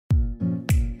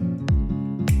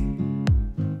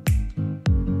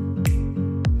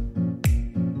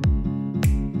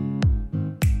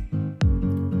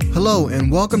Hello,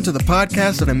 and welcome to the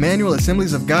podcast of Emmanuel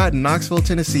Assemblies of God in Knoxville,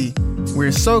 Tennessee.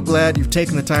 We're so glad you've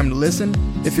taken the time to listen.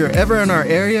 If you're ever in our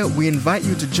area, we invite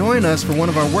you to join us for one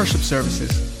of our worship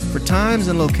services. For times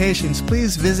and locations,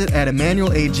 please visit at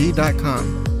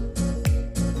emmanuelag.com.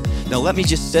 Now let me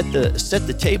just set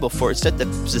the table for it, set the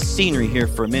scenery here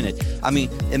for a minute. I mean,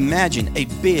 imagine a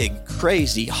big,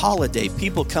 crazy holiday.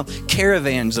 People come,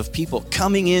 caravans of people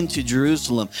coming into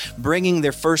Jerusalem, bringing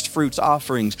their first fruits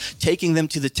offerings, taking them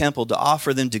to the temple to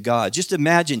offer them to God. Just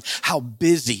imagine how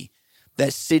busy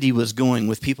that city was going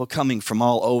with people coming from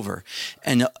all over.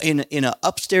 And in an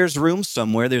upstairs room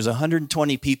somewhere, there's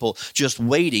 120 people just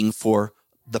waiting for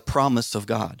the promise of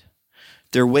God.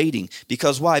 They're waiting.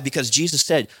 Because why? Because Jesus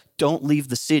said, don't leave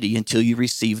the city until you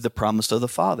receive the promise of the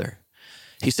Father.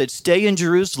 He said, stay in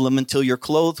Jerusalem until you're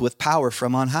clothed with power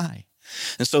from on high.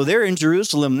 And so they're in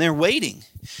Jerusalem, they're waiting.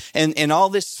 And all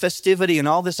this festivity and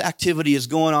all this activity is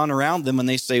going on around them. And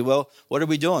they say, well, what are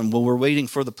we doing? Well, we're waiting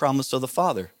for the promise of the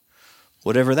Father.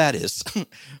 Whatever that is.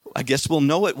 I guess we'll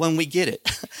know it when we get it.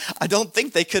 I don't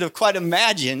think they could have quite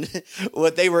imagined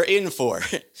what they were in for.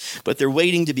 But they're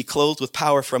waiting to be clothed with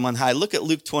power from on high. Look at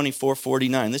Luke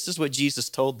 24:49. This is what Jesus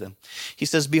told them. He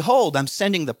says, behold, I'm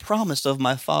sending the promise of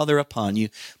my Father upon you,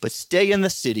 but stay in the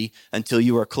city until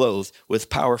you are clothed with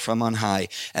power from on high.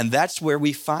 And that's where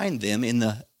we find them in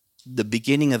the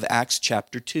beginning of Acts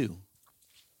chapter 2.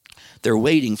 They're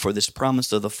waiting for this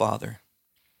promise of the Father.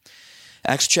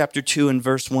 Acts chapter 2 and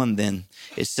verse 1 then,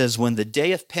 it says, when the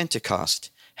day of Pentecost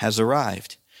has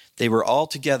arrived, they were all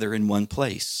together in one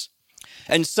place.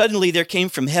 And suddenly there came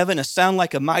from heaven a sound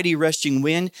like a mighty rushing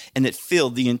wind, and it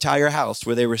filled the entire house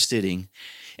where they were sitting.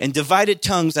 And divided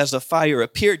tongues as of fire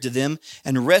appeared to them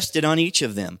and rested on each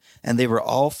of them. And they were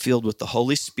all filled with the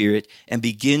Holy Spirit and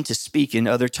began to speak in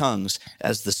other tongues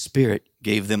as the Spirit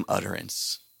gave them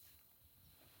utterance.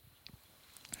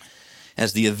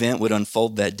 As the event would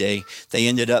unfold that day, they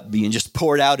ended up being just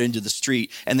poured out into the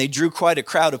street, and they drew quite a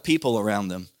crowd of people around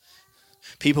them.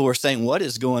 People were saying, what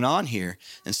is going on here?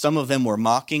 And some of them were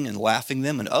mocking and laughing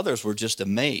them, and others were just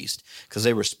amazed because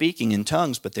they were speaking in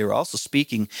tongues, but they were also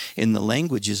speaking in the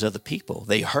languages of the people.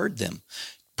 They heard them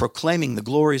proclaiming the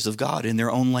glories of God in their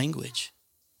own language.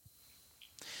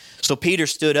 So Peter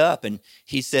stood up and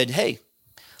he said, hey,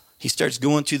 he starts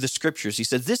going through the scriptures. He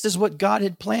said, this is what God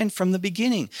had planned from the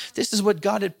beginning. This is what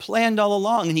God had planned all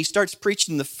along. And he starts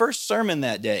preaching the first sermon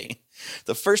that day.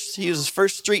 He was the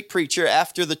first street preacher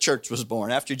after the church was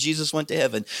born, after Jesus went to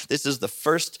heaven. This is the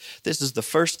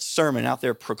first sermon out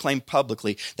there proclaimed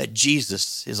publicly that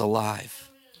Jesus is alive.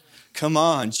 Come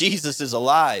on, Jesus is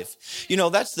alive. You know,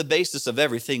 that's the basis of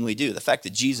everything we do, the fact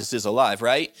that Jesus is alive,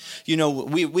 right? You know,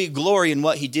 we glory in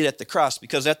what he did at the cross,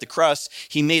 because at the cross,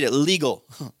 he made it legal.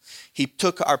 He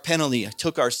took our penalty,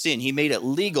 took our sin. He made it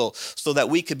legal so that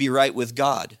we could be right with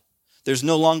God. There's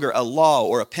no longer a law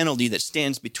or a penalty that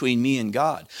stands between me and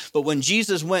God. But when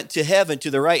Jesus went to heaven, to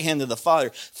the right hand of the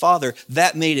Father,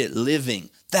 that made it living.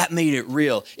 That made it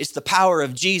real. It's the power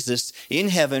of Jesus in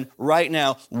heaven right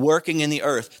now, working in the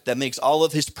earth, that makes all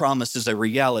of his promises a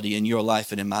reality in your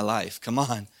life and in my life. Come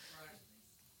on.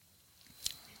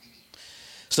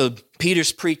 So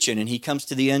Peter's preaching, and he comes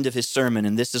to the end of his sermon,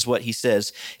 and this is what he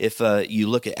says. If you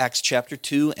look at Acts chapter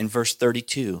 2 and verse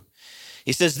 32,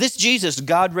 he says, this Jesus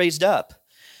God raised up,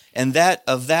 and that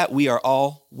of that we are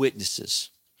all witnesses.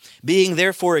 Being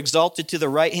therefore exalted to the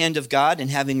right hand of God, and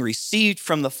having received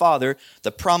from the Father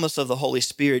the promise of the Holy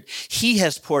Spirit, he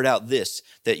has poured out this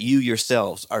that you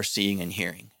yourselves are seeing and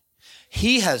hearing.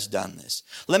 He has done this.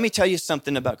 Let me tell you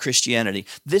something about Christianity.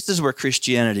 This is where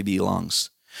Christianity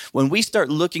belongs. When we start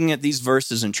looking at these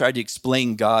verses and try to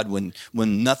explain God when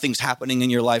nothing's happening in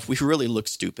your life, we really look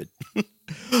stupid.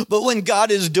 But when God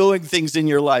is doing things in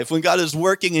your life, when God is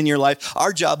working in your life,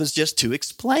 our job is just to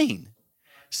explain.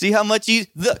 See how much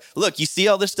look, you see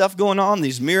all this stuff going on,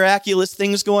 these miraculous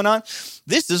things going on?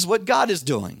 This is what God is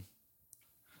doing.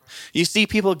 You see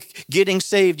people getting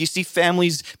saved. You see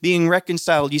families being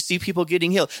reconciled. You see people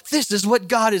getting healed. This is what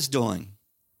God is doing.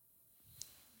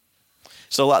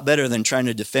 It's a lot better than trying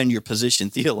to defend your position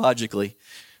theologically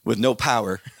with no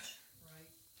power.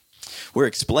 We're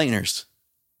explainers,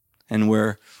 and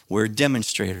we're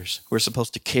demonstrators. We're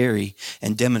supposed to carry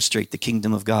and demonstrate the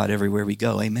kingdom of God everywhere we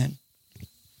go. Amen.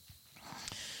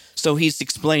 So he's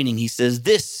explaining. He says,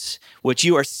 this, what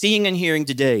you are seeing and hearing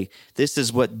today, this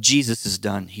is what Jesus has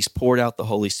done. He's poured out the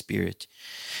Holy Spirit.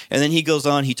 And then he goes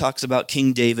on, he talks about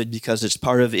King David because it's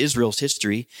part of Israel's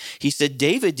history. He said,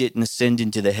 David didn't ascend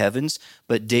into the heavens,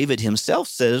 but David himself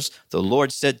says, the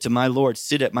Lord said to my Lord,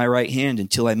 sit at my right hand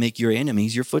until I make your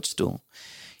enemies your footstool.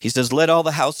 He says, let all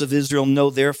the house of Israel know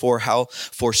therefore how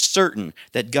for certain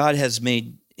that God has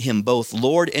made him both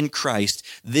Lord and Christ,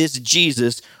 this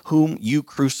Jesus whom you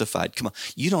crucified. Come on,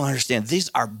 you don't understand. These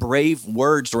are brave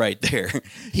words right there.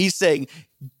 He's saying,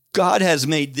 God has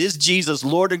made this Jesus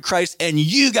Lord and Christ, and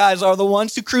you guys are the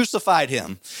ones who crucified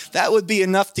him. That would be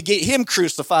enough to get him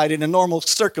crucified in a normal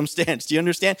circumstance. Do you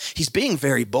understand? He's being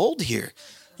very bold here.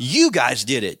 You guys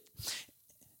did it.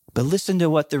 But listen to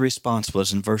what the response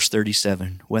was in verse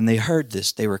 37. When they heard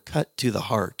this, they were cut to the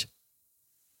heart.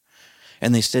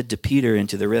 And they said to Peter and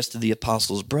to the rest of the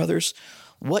apostles, brothers,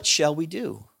 what shall we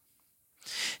do?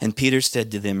 And Peter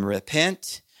said to them,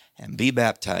 repent and be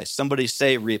baptized. Somebody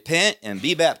say, repent and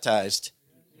be baptized.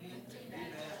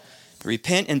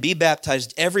 Repent and be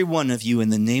baptized, every one of you, in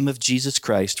the name of Jesus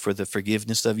Christ for the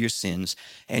forgiveness of your sins,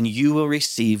 and you will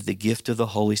receive the gift of the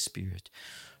Holy Spirit.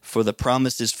 For the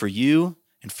promise is for you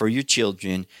and for your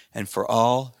children and for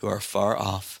all who are far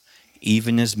off,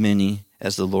 even as many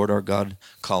as the Lord our God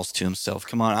calls to himself.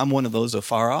 Come on, I'm one of those who are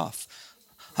far off.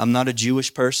 I'm not a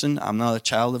Jewish person. I'm not a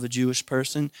child of a Jewish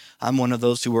person. I'm one of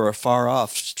those who are far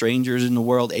off, strangers in the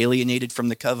world, alienated from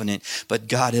the covenant. But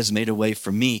God has made a way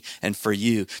for me and for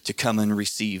you to come and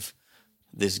receive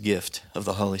this gift of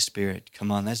the Holy Spirit. Come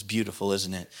on, that's beautiful,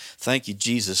 isn't it? Thank you,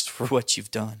 Jesus, for what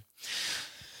you've done.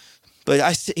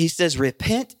 But he says,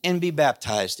 repent and be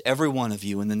baptized, every one of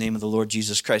you, in the name of the Lord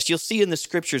Jesus Christ. You'll see in the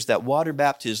scriptures that water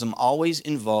baptism always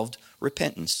involved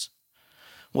repentance.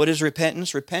 What is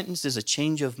repentance? Repentance is a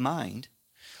change of mind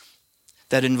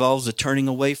that involves a turning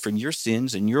away from your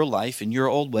sins and your life and your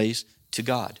old ways to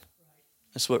God.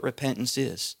 That's what repentance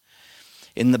is.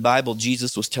 In the Bible,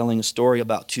 Jesus was telling a story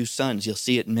about two sons. You'll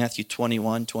see it in Matthew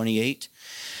 21:28.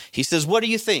 He says, what do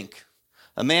you think?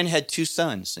 A man had two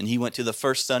sons, and he went to the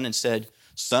first son and said,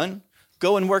 son,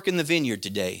 go and work in the vineyard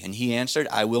today. And he answered,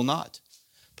 I will not.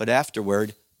 But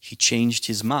afterward, he changed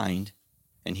his mind,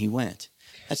 and he went.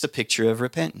 That's a picture of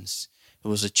repentance. It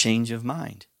was a change of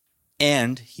mind,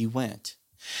 and he went.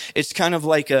 It's kind of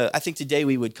like I think today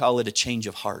we would call it a change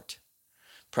of heart.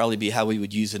 Probably be how we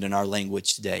would use it in our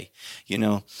language today. You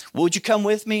know, well, would you come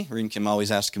with me? Rinkim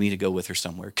always asking me to go with her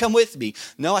somewhere. Come with me.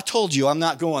 No, I told you I'm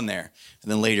not going there.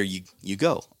 And then later you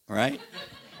go, right?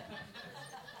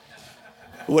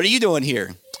 What are you doing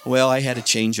here? Well, I had a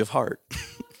change of heart.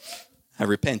 I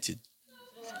repented.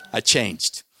 I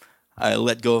changed. I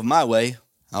let go of my way.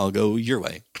 I'll go your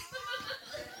way.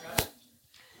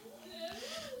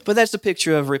 But that's a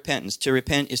picture of repentance. To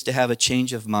repent is to have a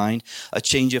change of mind, a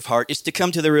change of heart. It's to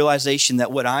come to the realization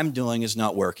that what I'm doing is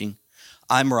not working.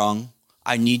 I'm wrong.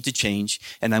 I need to change,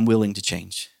 and I'm willing to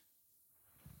change.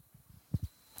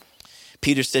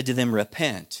 Peter said to them,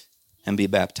 repent and be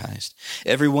baptized,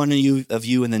 every one of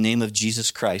you in the name of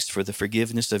Jesus Christ for the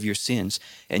forgiveness of your sins,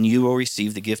 and you will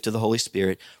receive the gift of the Holy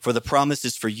Spirit. For the promise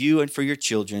is for you and for your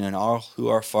children and all who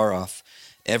are far off,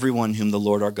 everyone whom the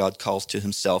Lord our God calls to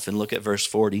himself. And look at verse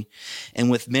 40. And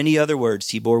with many other words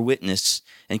he bore witness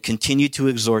and continued to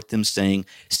exhort them, saying,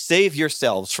 save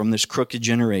yourselves from this crooked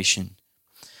generation.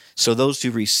 So those who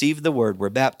received the word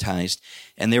were baptized,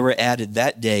 and there were added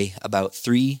that day about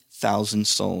 3,000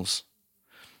 souls.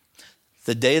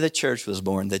 The day the church was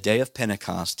born, the day of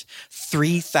Pentecost,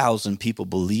 3,000 people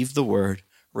believed the word,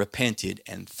 repented,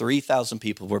 and 3,000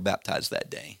 people were baptized that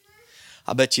day.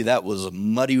 I bet you that was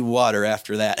muddy water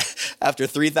after that, after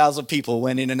 3,000 people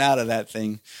went in and out of that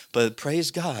thing. But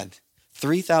praise God,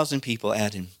 3,000 people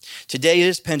added. Today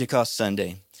is Pentecost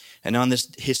Sunday, and on this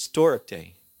historic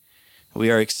day, we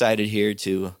are excited here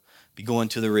to be going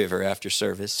to the river after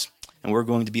service, and we're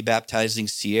going to be baptizing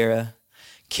Sierra,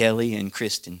 Kelly, and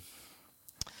Kristen.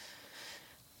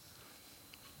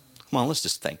 Come on, let's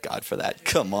just thank God for that.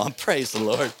 Come on, praise the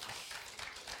Lord.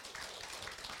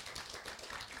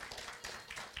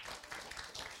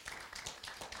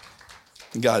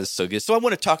 God is so good. So I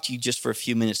want to talk to you just for a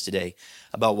few minutes today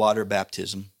about water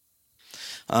baptism.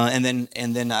 And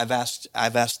then I've asked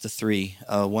the three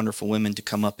wonderful women to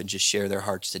come up and just share their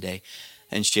hearts today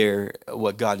and share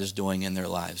what God is doing in their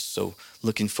lives. So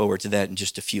looking forward to that in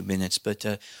just a few minutes.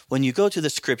 But when you go to the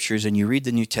scriptures and you read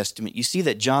the New Testament, you see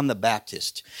that John the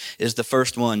Baptist is the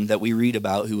first one that we read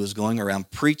about who was going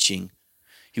around preaching.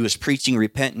 He was preaching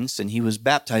repentance, and he was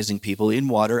baptizing people in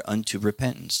water unto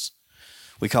repentance.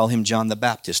 We call him John the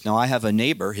Baptist. Now, I have a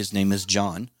neighbor, his name is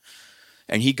John,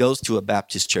 and he goes to a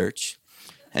Baptist church.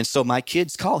 And so my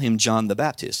kids call him John the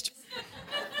Baptist.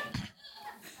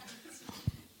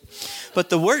 But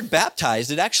the word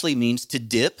baptized, it actually means to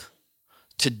dip,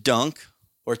 to dunk,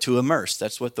 or to immerse.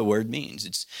 That's what the word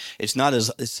means. It's not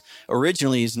it's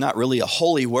originally it's not really a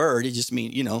holy word. It just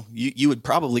means, you would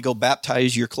probably go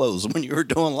baptize your clothes when you were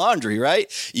doing laundry, right?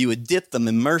 You would dip them,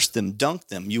 immerse them, dunk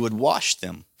them. You would wash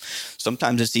them.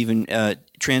 Sometimes it's even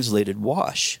translated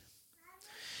wash.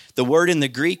 The word in the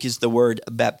Greek is the word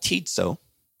baptizo.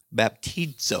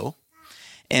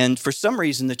 And for some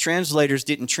reason, the translators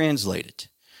didn't translate it.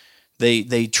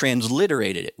 They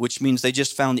transliterated it, which means they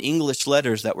just found English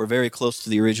letters that were very close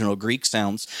to the original Greek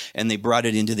sounds, and they brought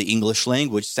it into the English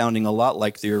language, sounding a lot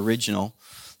like the original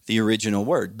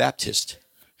word, Baptist.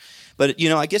 But,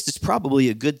 I guess it's probably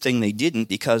a good thing they didn't,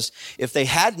 because if they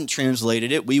hadn't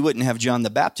translated it, we wouldn't have John the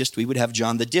Baptist, we would have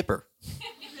John the Dipper.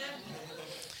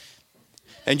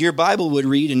 And your Bible would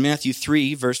read in Matthew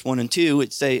 3, verse 1 and 2,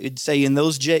 it'd say in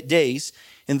those days,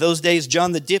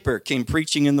 John the Dipper came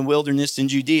preaching in the wilderness in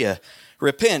Judea.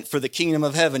 Repent, for the kingdom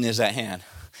of heaven is at hand.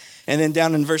 And then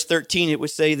down in verse 13, it would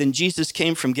say, then Jesus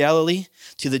came from Galilee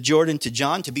to the Jordan to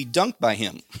John to be dunked by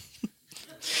him.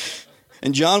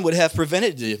 And John would have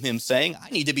prevented him, saying, I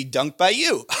need to be dunked by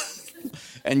you.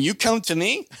 And you come to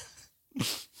me?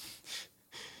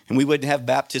 And we wouldn't have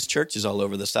Baptist churches all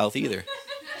over the South either.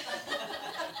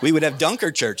 We would have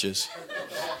dunker churches.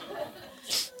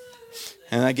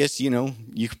 And I guess,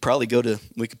 we could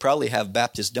probably have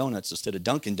Baptist donuts instead of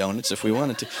Dunkin' Donuts if we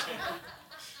wanted to.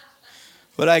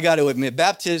 But I got to admit,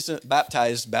 Baptist, it's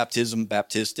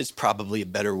probably a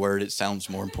better word. It sounds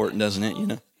more important, doesn't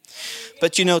it,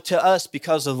 But, to us,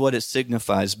 because of what it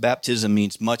signifies, baptism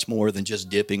means much more than just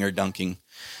dipping or dunking.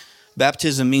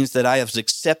 Baptism means that I have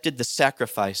accepted the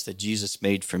sacrifice that Jesus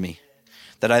made for me,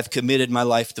 that I've committed my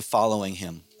life to following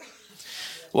him.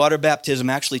 Water baptism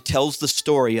actually tells the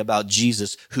story about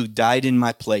Jesus who died in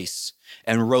my place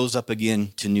and rose up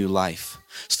again to new life,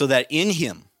 so that in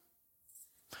him,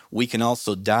 we can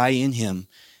also die in him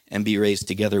and be raised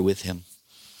together with him.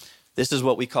 This is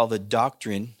what we call the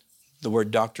doctrine. The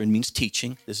word doctrine means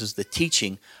teaching. This is the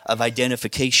teaching of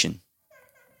identification.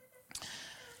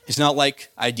 It's not like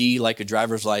ID, like a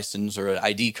driver's license or an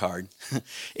ID card.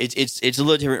 It's a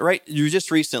little different, right?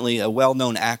 Just recently, a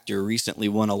well-known actor recently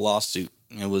won a lawsuit.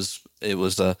 It was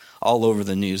all over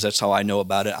the news. That's how I know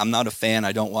about it. I'm not a fan.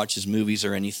 I don't watch his movies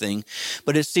or anything.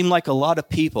 But it seemed like a lot of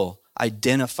people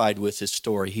identified with his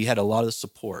story. He had a lot of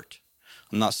support.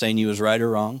 I'm not saying he was right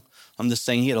or wrong. I'm just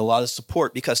saying he had a lot of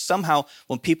support, because somehow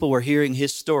when people were hearing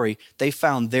his story, they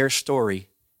found their story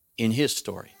in his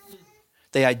story.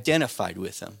 They identified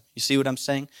with him. You see what I'm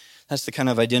saying? That's the kind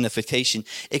of identification.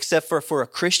 Except for a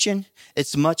Christian,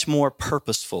 it's much more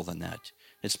purposeful than that.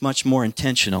 It's much more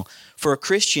intentional. For a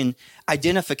Christian,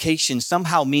 identification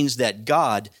somehow means that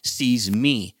God sees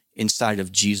me inside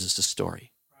of Jesus'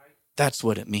 story. That's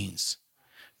what it means.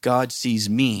 God sees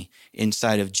me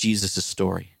inside of Jesus'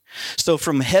 story. So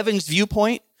from heaven's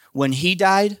viewpoint, when he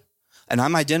died, and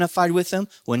I'm identified with him,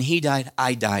 when he died,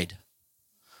 I died.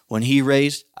 When he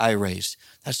raised, I raised.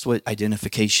 That's what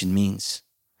identification means.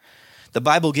 The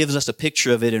Bible gives us a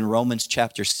picture of it in Romans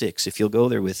chapter 6. If you'll go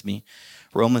there with me.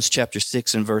 Romans chapter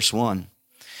 6 and verse 1.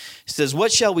 It says,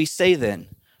 what shall we say then?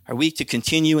 Are we to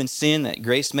continue in sin that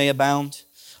grace may abound?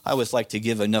 I always like to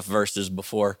give enough verses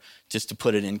before just to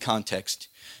put it in context.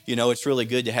 It's really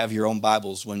good to have your own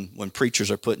Bibles when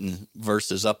preachers are putting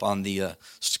verses up on the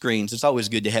screens. It's always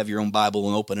good to have your own Bible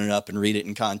and open it up and read it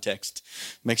in context.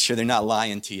 Make sure they're not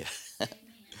lying to you.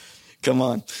 Come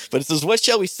on. But it says, what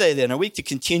shall we say then? Are we to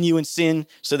continue in sin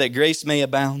so that grace may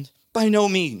abound? By no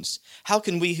means. How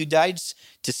can we who died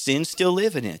to sin still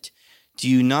live in it? Do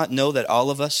you not know that all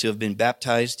of us who have been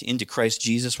baptized into Christ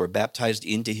Jesus were baptized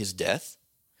into his death?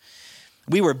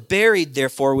 We were buried,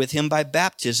 therefore, with him by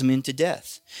baptism into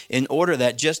death, in order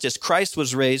that just as Christ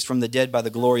was raised from the dead by the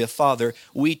glory of Father,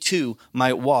 we too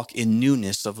might walk in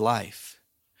newness of life.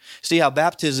 See how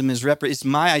baptism is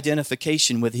my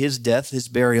identification with his death, his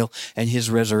burial, and his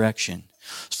resurrection,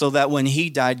 so that when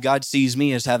he died, God sees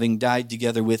me as having died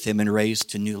together with him and raised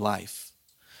to new life.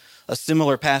 A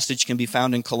similar passage can be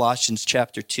found in Colossians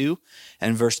chapter 2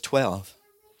 and verse 12.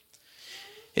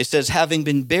 It says, having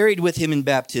been buried with him in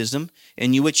baptism,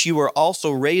 in which you were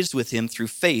also raised with him through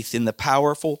faith in the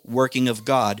powerful working of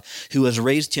God, who has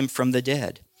raised him from the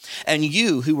dead. And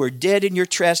you, who were dead in your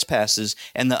trespasses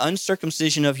and the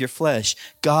uncircumcision of your flesh,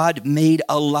 God made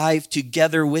alive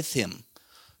together with him.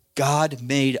 God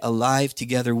made alive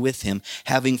together with him,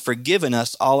 having forgiven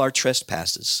us all our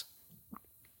trespasses.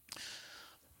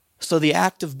 So the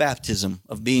act of baptism,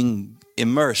 of being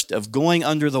immersed, of going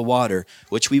under the water,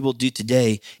 which we will do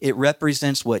today, it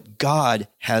represents what God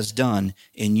has done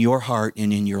in your heart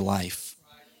and in your life.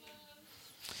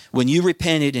 When you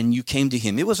repented and you came to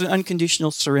him, it was an unconditional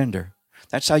surrender.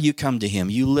 That's how you come to him.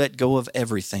 You let go of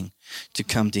everything to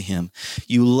come to him.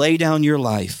 You lay down your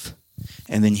life,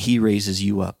 and then he raises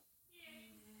you up.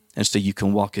 And so you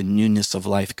can walk in newness of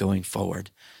life going forward.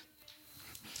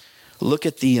 Look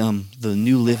at the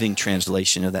New Living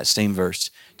Translation of that same verse.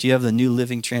 Do you have the New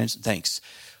Living Translation? Thanks.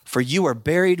 For you are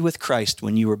buried with Christ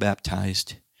when you were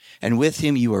baptized, and with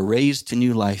him you are raised to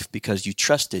new life because you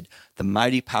trusted the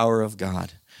mighty power of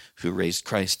God who raised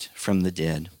Christ from the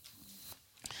dead.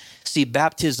 See,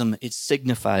 baptism, it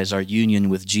signifies our union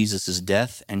with Jesus'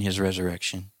 death and his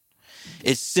resurrection.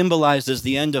 It symbolizes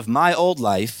the end of my old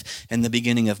life and the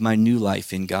beginning of my new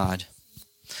life in God.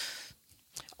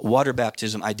 Water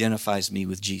baptism identifies me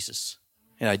with Jesus.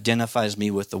 It identifies me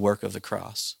with the work of the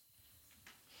cross.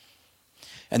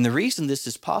 And the reason this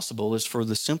is possible is for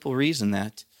the simple reason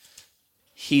that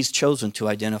he's chosen to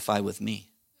identify with me.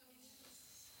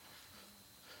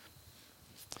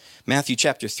 Matthew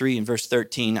chapter 3 and verse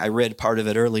 13, I read part of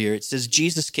it earlier. It says,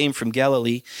 Jesus came from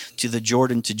Galilee to the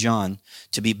Jordan to John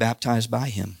to be baptized by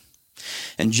him.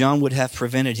 And John would have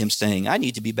prevented him, saying, I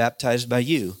need to be baptized by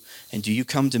you, and do you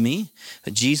come to me?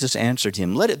 But Jesus answered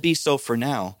him, let it be so for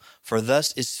now, for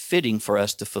thus is fitting for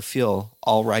us to fulfill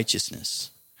all righteousness.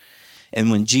 And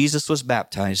when Jesus was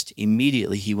baptized,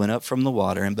 immediately he went up from the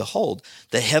water, and behold,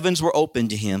 the heavens were opened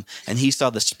to him, and he saw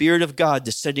the Spirit of God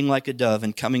descending like a dove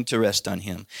and coming to rest on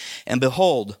him. And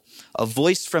behold, a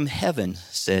voice from heaven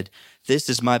said, this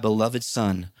is my beloved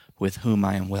Son, with whom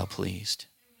I am well pleased.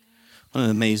 What an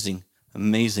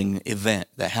amazing event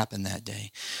that happened that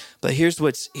day. But here's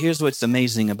what's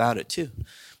amazing about it too.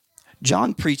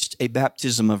 John preached a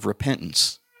baptism of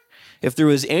repentance. If there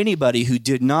was anybody who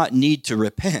did not need to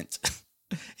repent,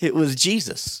 it was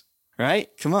Jesus, right?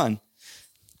 Come on.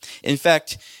 In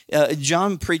fact,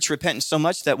 John preached repentance so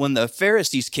much that when the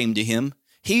Pharisees came to him,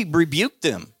 he rebuked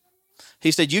them.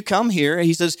 He said, you come here,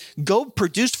 he says, go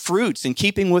produce fruits in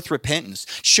keeping with repentance.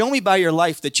 Show me by your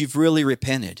life that you've really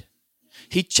repented.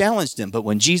 He challenged them, but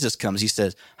when Jesus comes, he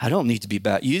says, you don't need to be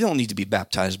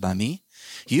baptized by me.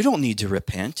 You don't need to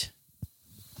repent.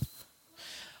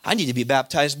 I need to be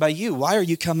baptized by you. Why are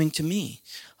you coming to me?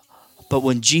 But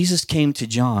when Jesus came to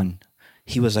John,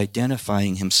 he was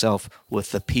identifying himself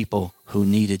with the people who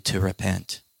needed to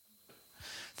repent.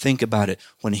 Think about it.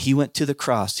 When he went to the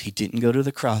cross, he didn't go to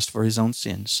the cross for his own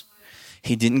sins.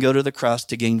 He didn't go to the cross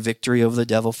to gain victory over the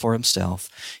devil for himself.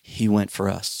 He went for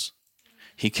us.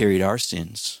 He carried our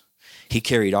sins. He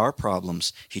carried our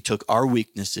problems. He took our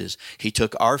weaknesses. He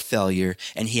took our failure,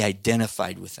 and he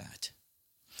identified with that.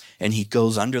 And he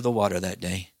goes under the water that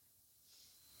day,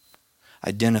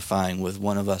 identifying with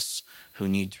one of us who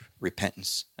need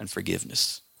repentance and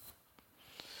forgiveness.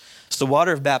 So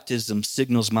water of baptism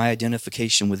signals my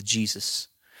identification with Jesus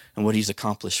and what he's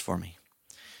accomplished for me.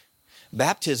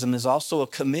 Baptism is also a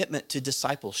commitment to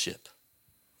discipleship.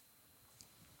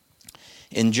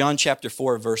 In John chapter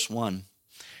 4, verse 1,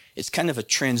 it's kind of a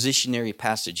transitionary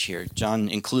passage here. John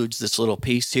includes this little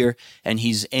piece here, and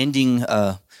he's ending,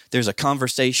 there's a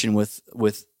conversation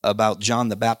about John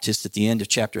the Baptist at the end of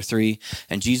chapter 3,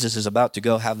 and Jesus is about to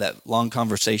go have that long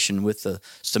conversation with the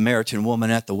Samaritan woman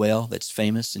at the well that's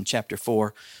famous in chapter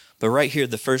 4. But right here,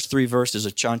 the first 3 verses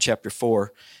of John chapter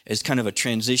 4 is kind of a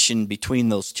transition between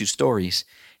those two stories.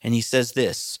 And he says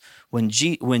this, when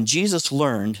Jesus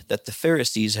learned that the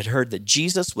Pharisees had heard that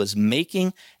Jesus was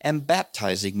making and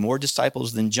baptizing more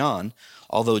disciples than John,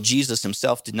 although Jesus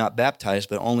himself did not baptize,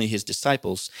 but only his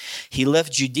disciples, he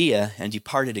left Judea and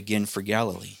departed again for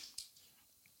Galilee.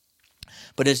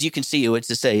 But as you can see, it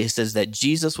says that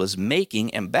Jesus was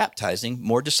making and baptizing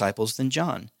more disciples than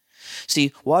John.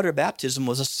 See, water baptism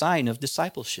was a sign of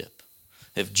discipleship.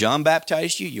 If John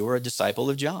baptized you, you were a disciple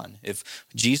of John. If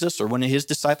Jesus or one of his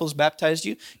disciples baptized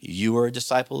you, you were a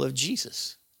disciple of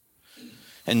Jesus.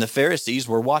 And the Pharisees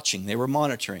were watching. They were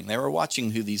monitoring. They were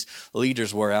watching who these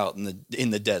leaders were out in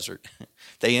the desert.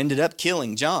 They ended up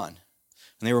killing John,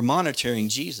 and they were monitoring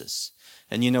Jesus.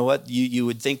 And you know what? You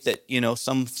would think that,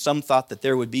 some thought that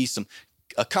there would be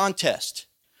a contest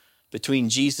between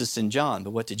Jesus and John.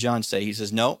 But what did John say? He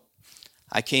says, no,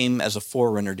 I came as a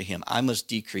forerunner to him. I must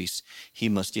decrease, he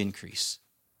must increase.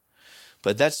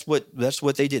 But that's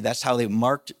what they did. That's how they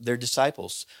marked their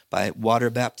disciples, by water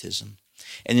baptism.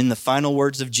 And in the final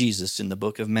words of Jesus in the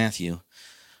book of Matthew,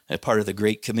 a part of the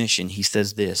Great Commission, he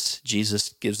says this. Jesus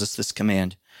gives us this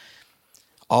command.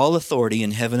 All authority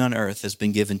in heaven and earth has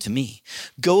been given to me.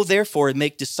 Go therefore and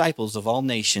make disciples of all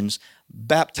nations,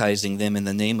 baptizing them in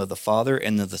the name of the Father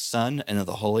and of the Son and of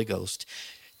the Holy Ghost,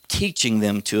 teaching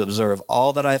them to observe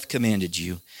all that I have commanded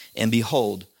you. And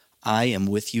behold, I am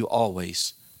with you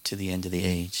always to the end of the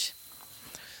age.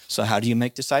 So how do you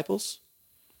make disciples?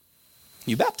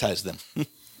 You baptize them.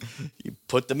 You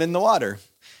put them in the water,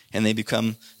 and they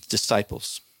become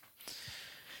disciples.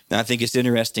 Now, I think it's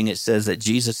interesting. It says that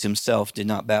Jesus himself did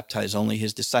not baptize only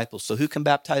his disciples. So who can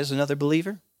baptize another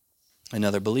believer?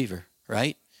 Another believer,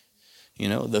 right? You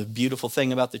know, the beautiful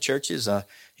thing about the church is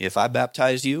if I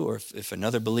baptize you, or if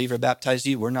another believer baptizes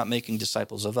you, we're not making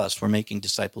disciples of us. We're making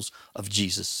disciples of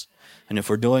Jesus. And if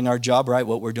we're doing our job right,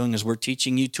 what we're doing is we're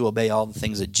teaching you to obey all the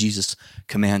things that Jesus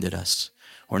commanded us.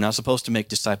 We're not supposed to make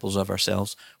disciples of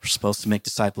ourselves. We're supposed to make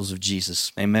disciples of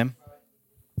Jesus. Amen?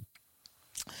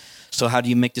 So how do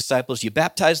you make disciples? You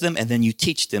baptize them, and then you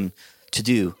teach them to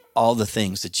do all the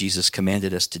things that Jesus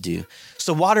commanded us to do.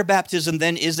 So water baptism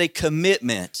then is a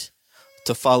commitment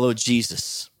to follow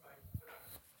Jesus.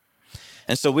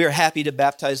 And so we're happy to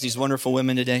baptize these wonderful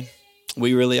women today.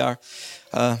 We really are.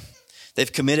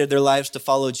 They've committed their lives to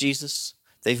follow Jesus.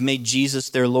 They've made Jesus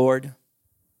their Lord.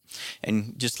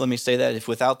 And just let me say that, if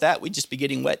without that, we'd just be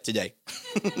getting wet today.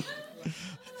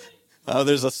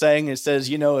 There's a saying that says,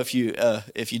 you know, if you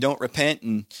don't repent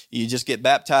and you just get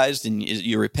baptized and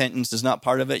your repentance is not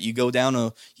part of it, you go down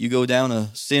a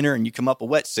sinner and you come up a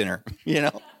wet sinner. You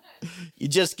know, you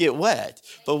just get wet.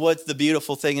 But what the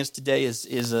beautiful thing is today is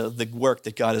the work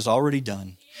that God has already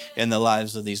done in the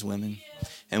lives of these women,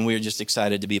 and we're just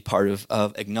excited to be a part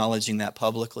of acknowledging that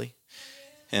publicly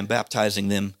and baptizing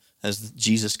them as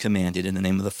Jesus commanded, in the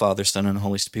name of the Father, Son, and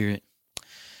Holy Spirit.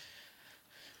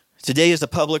 Today is a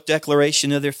public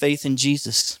declaration of their faith in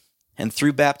Jesus. And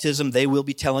through baptism, they will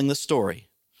be telling the story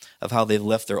of how they've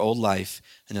left their old life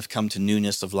and have come to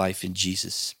newness of life in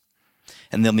Jesus.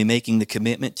 And they'll be making the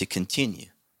commitment to continue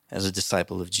as a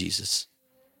disciple of Jesus.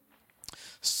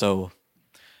 So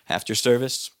after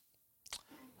service,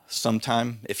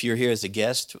 sometime, if you're here as a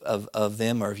guest of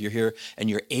them, or if you're here and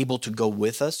you're able to go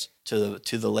with us to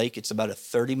the lake, it's about a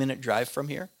 30-minute drive from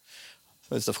here.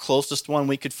 It's the closest one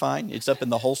we could find. It's up in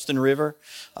the Holston River.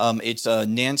 It's a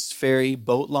Nance Ferry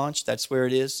boat launch. That's where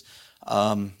it is.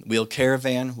 We'll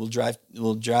caravan. We'll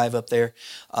drive up there.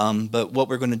 But what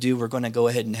we're going to do, we're going to go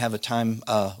ahead and have a time.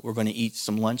 We're going to eat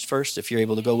some lunch first. If you're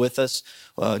able to go with us,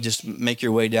 just make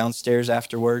your way downstairs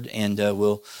afterward, and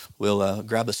we'll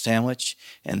grab a sandwich.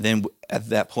 And then at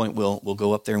that point, we'll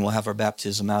go up there and we'll have our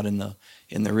baptism out in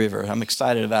the river. I'm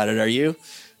excited about it. Are you?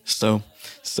 So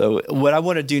what I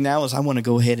want to do now is I want to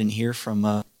go ahead and hear from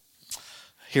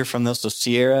those. So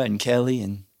Sierra and Kelly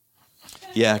and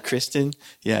Kristen.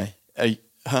 Yeah.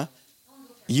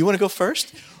 You want to go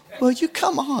first? Well, you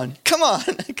come on. Come on.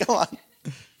 Kind of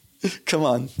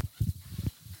nervous.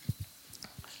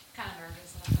 I'm not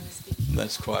going to speak.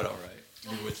 That's quite all right.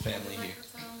 You're with family here.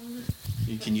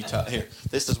 Can you talk here?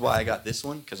 This is why I got this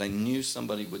one, because I knew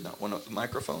somebody would not want a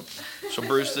microphone. So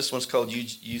Bruce, this one's called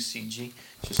UCG.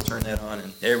 Just turn that on,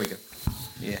 and there we go.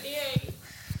 Yeah.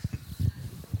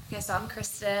 Okay, so I'm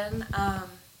Kristen.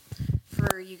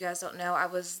 For you guys don't know, I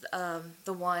was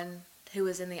the one who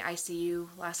was in the ICU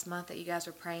last month that you guys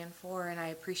were praying for, and I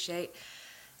appreciate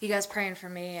you guys praying for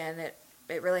me, and it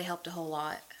really helped a whole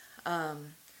lot.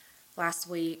 Last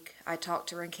week, I talked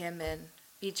to Rinkim and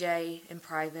BJ in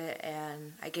private,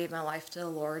 and I gave my life to the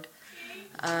Lord.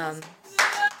 I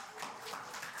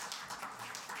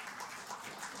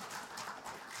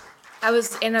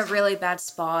was in a really bad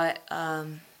spot.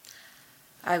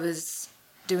 I was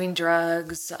doing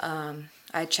drugs.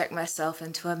 I checked myself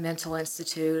into a mental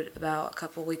institute about a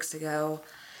couple weeks ago,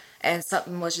 and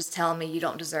something was just telling me, you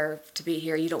don't deserve to be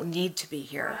here. You don't need to be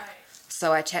here.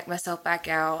 So I checked myself back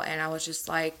out, and I was just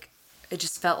like, it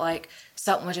just felt like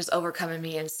something was just overcoming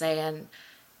me and saying,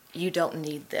 you don't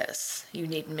need this. You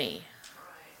need me.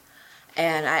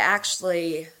 And I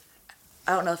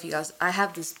don't know if you guys, I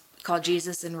have this called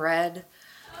Jesus in Red.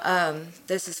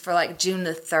 This is for like June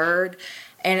the 3rd.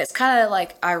 And it's kind of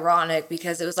like ironic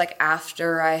because it was like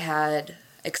after I had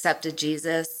accepted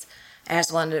Jesus. And I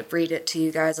just wanted to read it to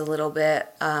you guys a little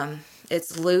bit.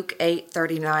 It's Luke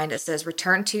 8:39. It says,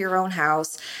 return to your own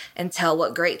house and tell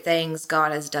what great things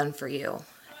God has done for you.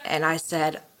 And I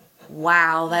said,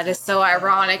 wow, that is so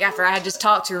ironic after I had just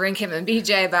talked to Rinkim and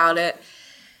BJ about it.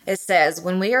 It says,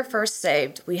 when we are first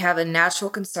saved, we have a natural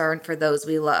concern for those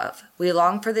we love. We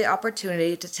long for the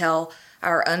opportunity to tell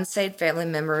our unsaved family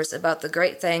members about the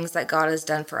great things that God has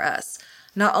done for us.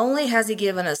 Not only has he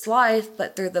given us life,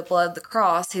 but through the blood of the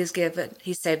cross, he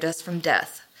saved us from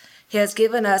death. He has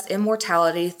given us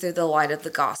immortality through the light of the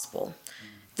gospel.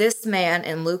 This man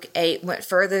in Luke 8 went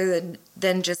further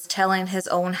than just telling his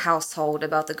own household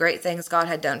about the great things God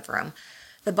had done for him.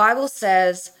 The Bible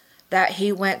says that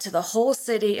he went to the whole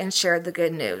city and shared the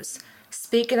good news.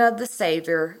 Speaking of the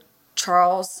Savior,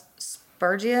 Charles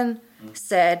Spurgeon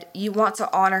said, you want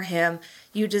to honor him,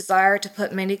 You desire to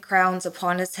put many crowns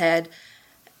upon his head,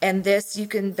 and this you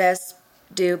can best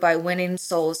do by winning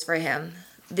souls for him.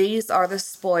 These are the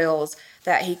spoils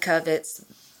that he covets.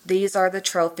 These are the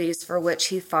trophies for which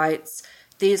he fights.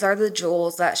 These are the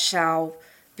jewels that shall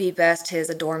be best his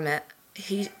adornment.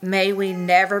 May we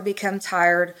never become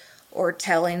tired or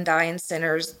telling dying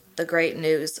sinners the great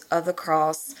news of the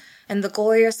cross and the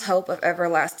glorious hope of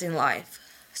everlasting life.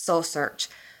 Soul search.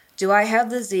 Do I have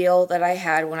the zeal that I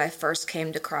had when I first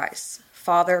came to Christ?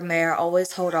 Father, may I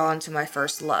always hold on to my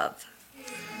first love.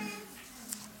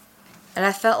 And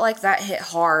I felt like that hit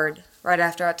hard right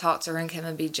after I talked to Rinkim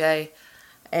and BJ.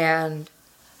 And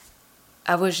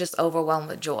I was just overwhelmed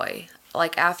with joy.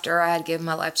 Like after I had given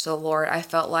my life to the Lord, I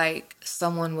felt like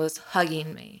someone was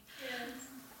hugging me.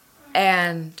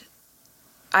 And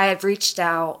I had reached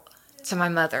out to my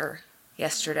mother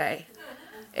yesterday.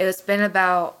 It's been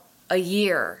about a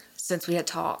year since we had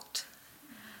talked.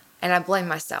 And I blame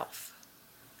myself.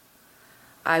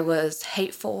 I was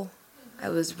hateful, I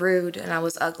was rude, and I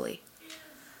was ugly.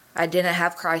 I didn't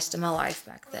have Christ in my life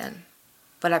back then.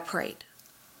 But I prayed.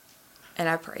 And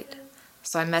I prayed.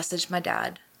 So I messaged my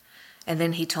dad. And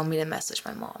then he told me to message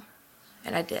my mom.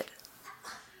 And I did.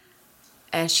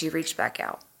 And she reached back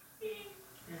out.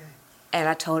 And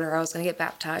I told her I was going to get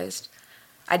baptized.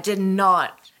 I did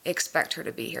not expect her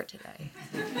to be here today.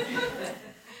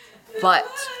 But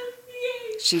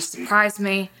she surprised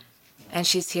me. And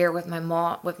she's here with my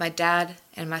mom, with my dad,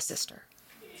 and my sister.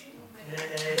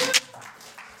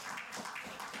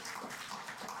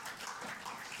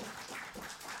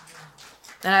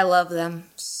 And I love them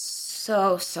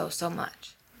so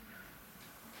much.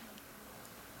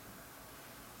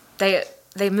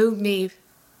 They moved me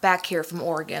back here from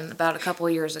Oregon about a couple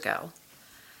of years ago.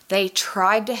 They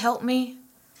tried to help me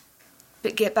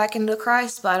get back into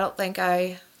Christ, but I don't think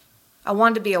I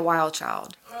wanted to be a wild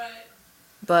child. Right.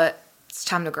 But it's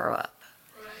time to grow up.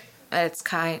 Right.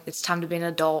 It's time to be an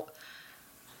adult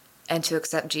and to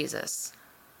accept Jesus.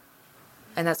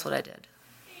 And that's what I did.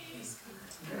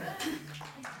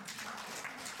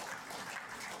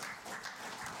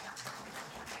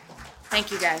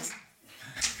 Thank you, guys.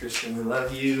 Christian, we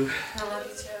love you. I love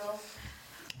you too.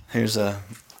 Here's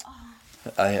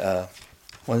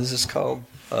what is this called?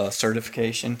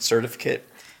 Certificate,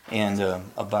 and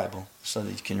a Bible so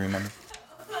that you can remember.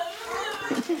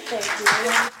 Thank you.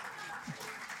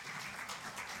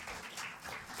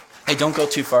 Hey, don't go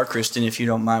too far, Kristen, if you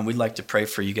don't mind. We'd like to pray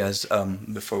for you guys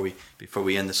before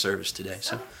we end the service today.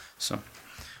 So,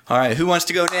 all right. Who wants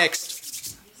to go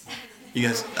next? You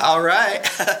guys, all right.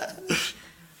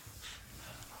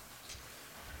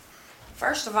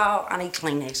 First of all, I need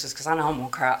Kleenexes because I know I'm going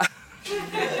to cry.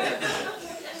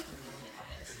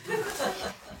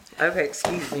 Okay,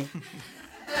 excuse me.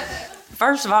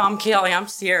 First of all, I'm Kelly. I'm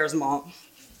Sierra's mom.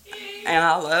 And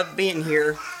I love being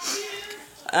here.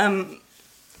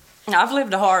 I've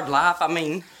lived a hard life. I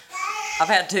mean, I've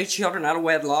had 2 children out of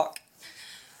wedlock.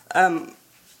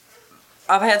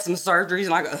 I've had some surgeries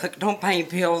and I got hooked on pain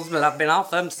pills, but I've been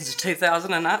off them since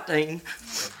 2019.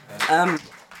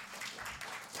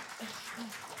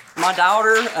 My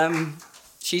daughter,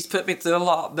 she's put me through a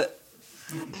lot, but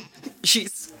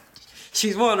she's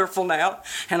wonderful now.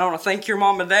 And I want to thank your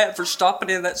mom and dad for stopping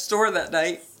in that store that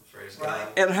day.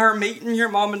 And her meeting your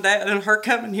mom and dad and her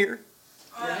coming here.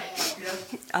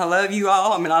 I love you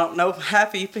all. I mean, I don't know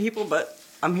half of you people, but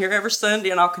I'm here every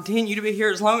Sunday and I'll continue to be here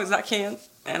as long as I can.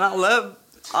 And I love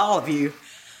all of you.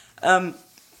 The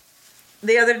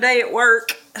other day at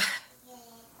work,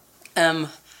 I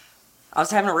was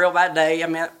having a real bad day. I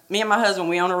mean, me and my husband,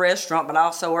 we own a restaurant, but I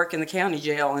also work in the county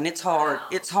jail, and it's hard.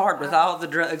 It's hard with all the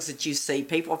drugs that you see.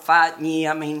 People fighting you.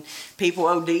 I mean, people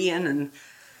ODing, and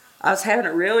I was having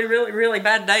a really, really, really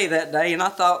bad day that day, and I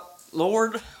thought,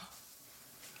 Lord,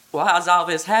 why is all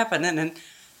this happening? And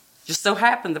just so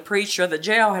happened the preacher of the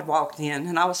jail had walked in,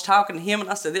 and I was talking to him, and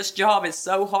I said, this job is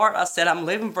so hard. I said, I'm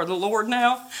living for the Lord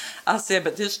now. I said,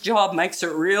 but this job makes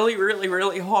it really, really,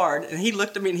 really hard. And he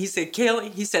looked at me and he said, Kelly,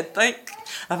 he said, think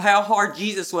of how hard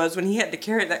Jesus was when he had to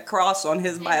carry that cross on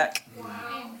his back.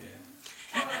 Wow.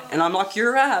 And I'm like,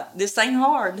 you're right. This ain't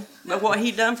hard. But what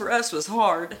he done for us was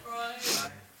hard.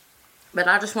 But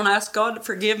I just want to ask God to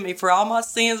forgive me for all my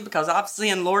sins, because I've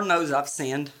sinned. Lord knows I've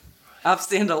sinned. I've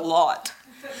sinned a lot.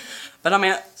 But I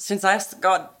mean, since I asked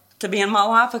God to be in my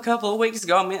life a couple of weeks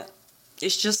ago, I mean,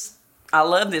 it's just, I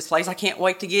love this place. I can't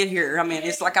wait to get here. I mean,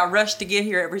 it's like I rush to get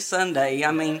here every Sunday.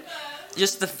 I mean,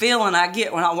 just the feeling I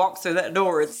get when I walk through that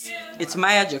door, it's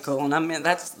magical. And I mean,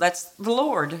 that's the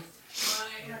Lord.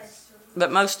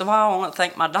 But most of all, I want to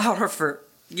thank my daughter for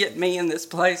getting me in this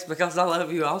place, because I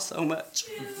love you all so much.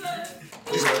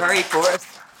 Just pray for us.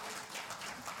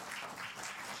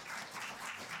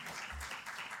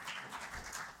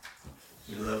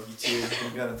 We love you too.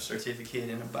 We've got a certificate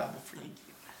and a Bible for you.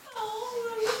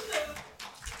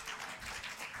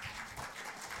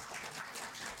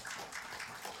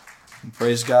 And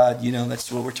praise God, you know,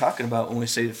 that's what we're talking about when we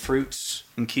say the fruits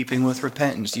in keeping with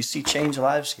repentance. You see changed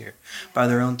lives here by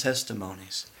their own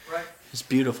testimonies. Right. It's a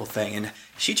beautiful thing. And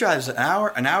she drives an hour?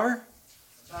 About an hour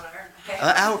and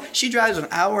a half. She drives an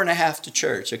hour and a half to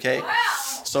church, okay? Wow.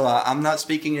 So I'm not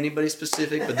speaking to anybody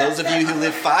specific, but those of you who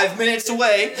live 5 minutes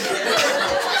away.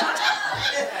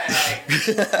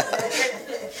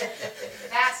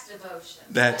 That's devotion.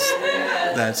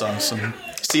 That's awesome.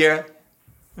 Sierra?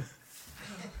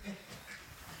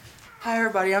 Hi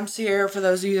everybody, I'm Sierra. For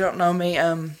those of you who don't know me,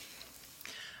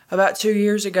 about 2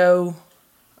 years ago,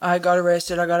 I got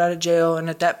arrested. I got out of jail, and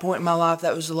at that point in my life,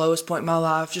 that was the lowest point in my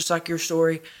life, just like your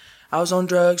story. I was on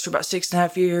drugs for about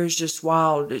 6.5 years, just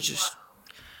wild.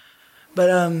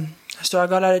 So I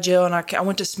got out of jail, and I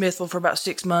went to Smithville for about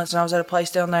 6 months, and I was at a place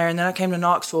down there, and then I came to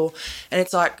Knoxville, and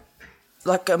it's like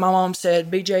my mom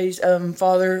said, BJ's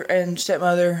father and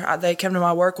stepmother, they came to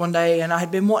my work one day, and I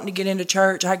had been wanting to get into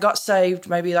church. I got saved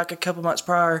maybe like a couple months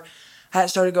prior. I hadn't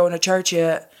started going to church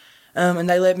yet, and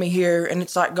they led me here, and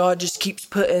it's like God just keeps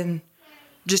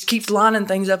lining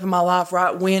things up in my life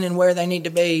right when and where they need to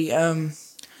be.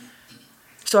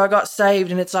 So I got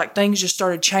saved, and it's like things just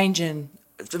started changing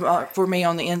for me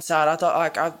on the inside. I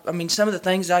thought, I mean, some of the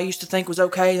things that I used to think was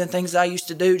okay and the things that I used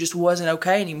to do just wasn't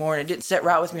okay anymore, and it didn't sit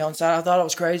right with me on the inside. I thought I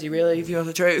was crazy, really, if you know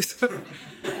the truth.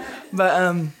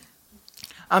 But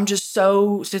I'm just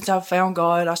since I've found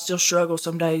God, I still struggle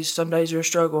some days. Some days are a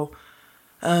struggle.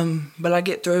 But I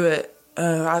get through it.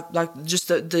 I like just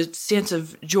the sense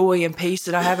of joy and peace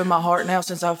that I have in my heart now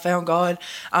since I've found God.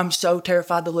 I'm so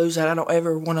terrified to lose that. I don't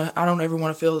ever want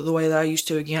to feel the way that I used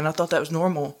to again. I thought that was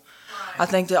normal. I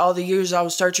think that all the years I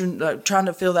was searching, trying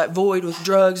to fill that void with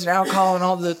drugs and alcohol and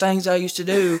all the things I used to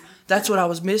do, that's what I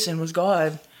was missing was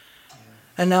God.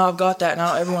 And now I've got that, and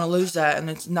I don't ever want to lose that. And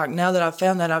it's like now that I've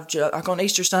found that, like on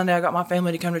Easter Sunday, I got my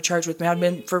family to come to church with me. I'd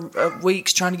been for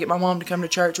weeks trying to get my mom to come to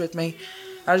church with me.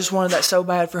 I just wanted that so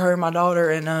bad for her and my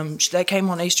daughter, and they came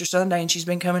on Easter Sunday, and she's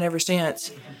been coming ever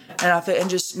since. And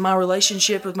just my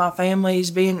relationship with my family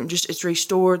is it's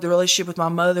restored. The relationship with my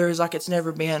mother is like it's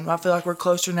never been. I feel like we're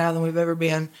closer now than we've ever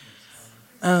been.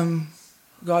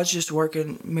 God's just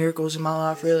working miracles in my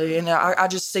life, really, and I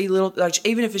just see little, like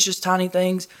even if it's just tiny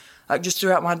things, like just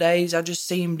throughout my days, I just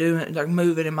see Him doing, like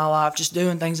moving in my life, just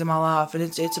doing things in my life, and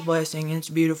it's a blessing and it's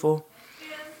beautiful.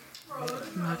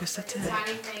 I guess that's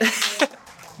it.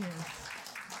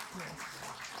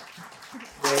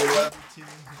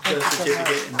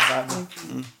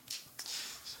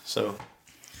 So,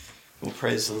 we'll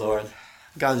praise the Lord.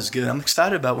 God is good. I'm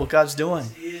excited about what God's doing.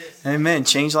 Amen.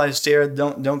 Change lives, Sarah.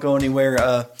 Don't go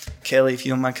anywhere. Kelly, if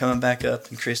you don't mind coming back up,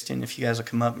 and Kristen, if you guys will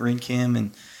come up, Rin Kim,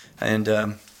 and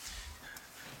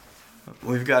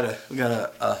we've got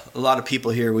a lot of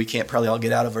people here. We can't probably all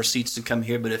get out of our seats to come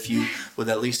here, but if you would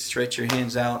at least stretch your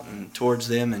hands out and towards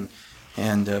them,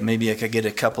 and maybe I could get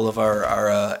a couple of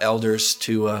our elders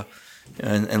to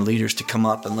and leaders to come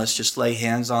up, and let's just lay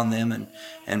hands on them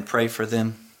and pray for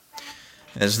them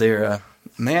as they're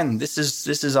man. This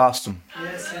is awesome.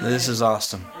 This is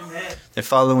awesome. They're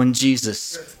following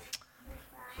Jesus.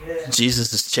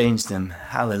 Jesus has changed them.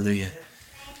 Hallelujah.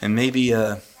 And maybe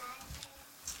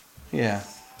yeah.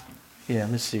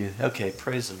 Let's see. Okay,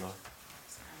 praise the Lord.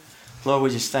 Lord,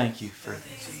 we just thank you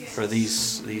for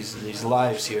these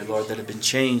lives here, Lord, that have been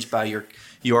changed by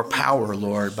your power,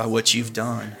 Lord, by what you've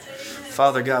done.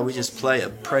 Father God, we just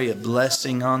pray a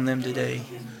blessing on them today.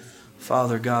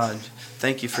 Father God,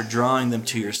 thank you for drawing them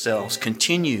to yourselves.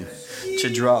 Continue to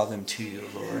draw them to you,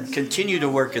 Lord. Continue to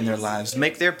work in their lives.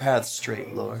 Make their paths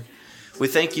straight, Lord. We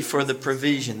thank you for the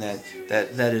provision that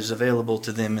is available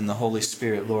to them in the Holy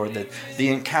Spirit, Lord, that the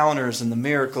encounters and the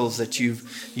miracles that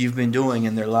you've been doing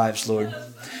in their lives, Lord.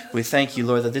 We thank you,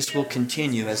 Lord, that this will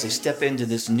continue as they step into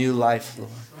this new life,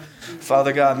 Lord.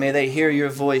 Father God, may they hear your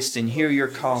voice and hear your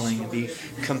calling and be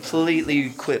completely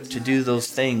equipped to do those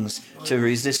things, to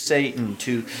resist Satan,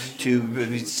 to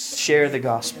share the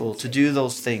gospel, to do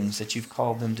those things that you've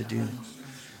called them to do.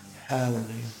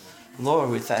 Hallelujah. Lord,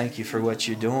 we thank you for what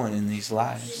you're doing in these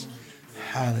lives.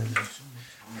 Hallelujah.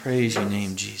 Praise your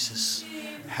name, Jesus.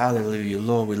 Hallelujah.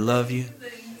 Lord, we love you.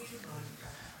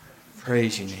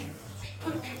 Praise your name.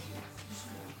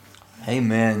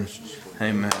 Amen.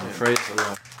 Amen. Praise the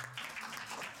Lord.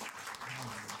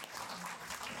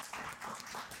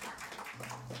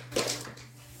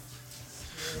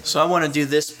 So I want to do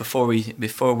this before we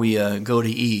go to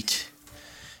eat.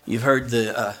 You've heard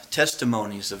the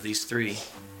testimonies of these three.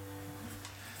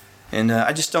 And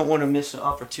I just don't want to miss an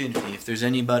opportunity. If there's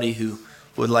anybody who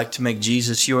would like to make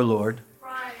Jesus your Lord,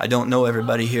 I don't know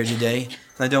everybody here today,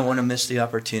 and I don't want to miss the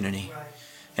opportunity.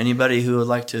 Anybody who would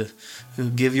like to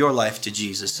give your life to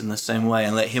Jesus in the same way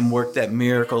and let him work that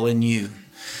miracle in you,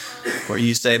 where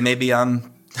you say, maybe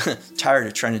I'm tired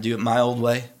of trying to do it my old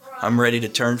way. I'm ready to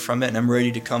turn from it, and I'm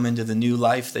ready to come into the new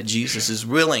life that Jesus is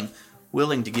willing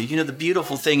to give. You know, the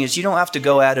beautiful thing is you don't have to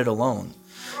go at it alone.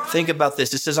 Think about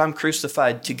this. It says, I'm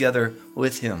crucified together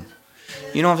with him.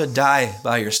 You don't have to die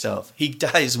by yourself. He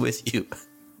dies with you.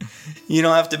 You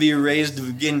don't have to be raised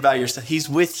again by yourself. He's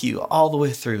with you all the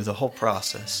way through the whole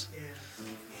process.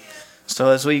 So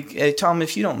as Tom,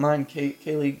 if you don't mind,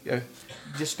 Kaylee,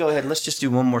 just go ahead. Let's just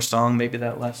do one more song, maybe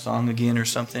that last song again or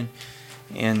something.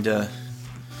 And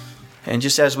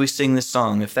just as we sing this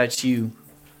song, if that's you,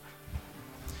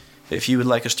 if you would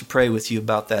like us to pray with you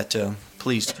about that,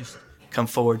 please just come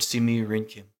forward, see me or Rin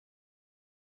Kim.